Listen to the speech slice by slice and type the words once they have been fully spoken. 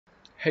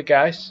Hey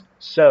guys,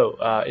 so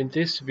in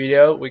this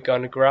video we're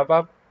gonna grab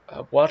up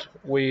what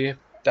we've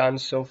done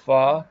so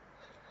far.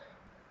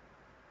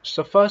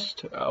 So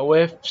first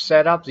we've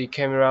set up the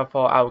camera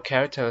for our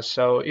character,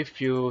 so if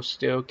you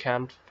still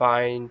can't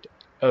find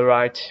a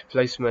right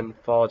placement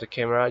for the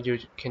camera, you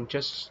can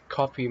just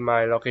copy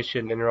my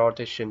location and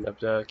rotation of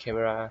the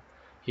camera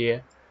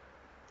here.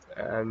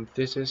 And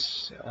this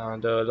is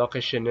the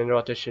location and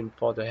rotation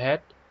for the head.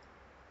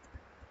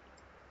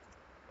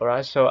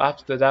 Alright, so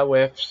after that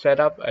we've set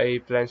up a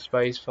blank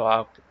space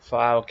for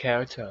our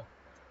character.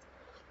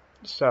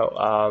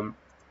 So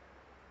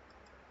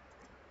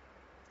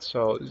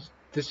so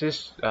this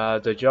is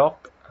the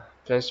jog,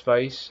 blank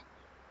space,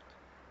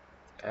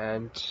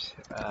 and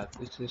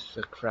this is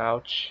the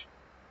crouch,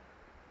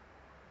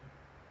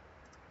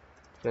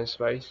 blank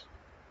space.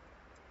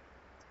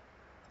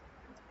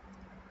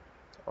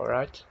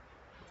 Alright,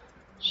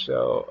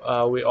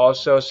 so we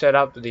also set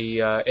up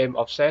the aim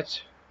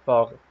offset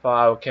for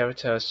our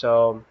character,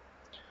 so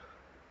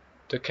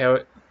the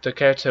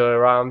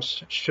character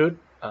arms should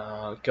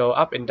go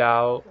up and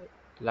down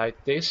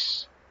like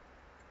this.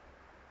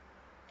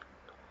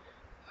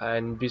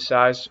 And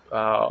besides,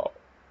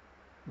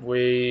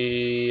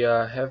 we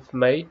have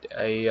made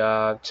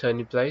a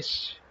turning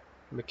place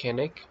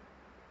mechanic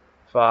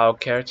for our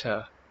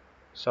character.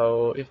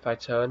 So if I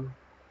turn,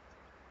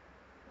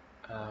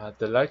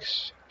 the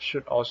legs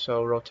should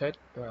also rotate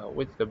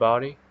with the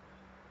body,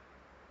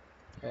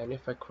 and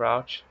if I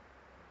crouch,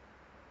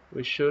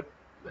 we should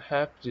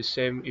have the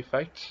same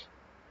effect.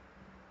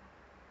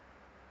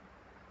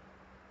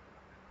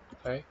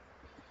 Okay.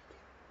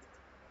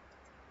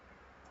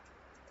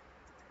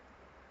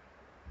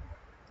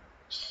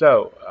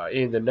 So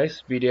in the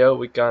next video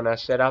we're gonna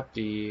set up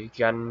the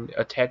gun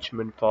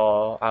attachment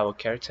for our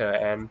character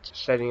and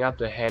setting up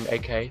the hand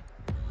AK.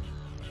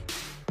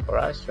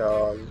 Alright,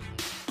 so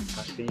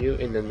I'll see you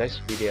in the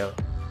next video.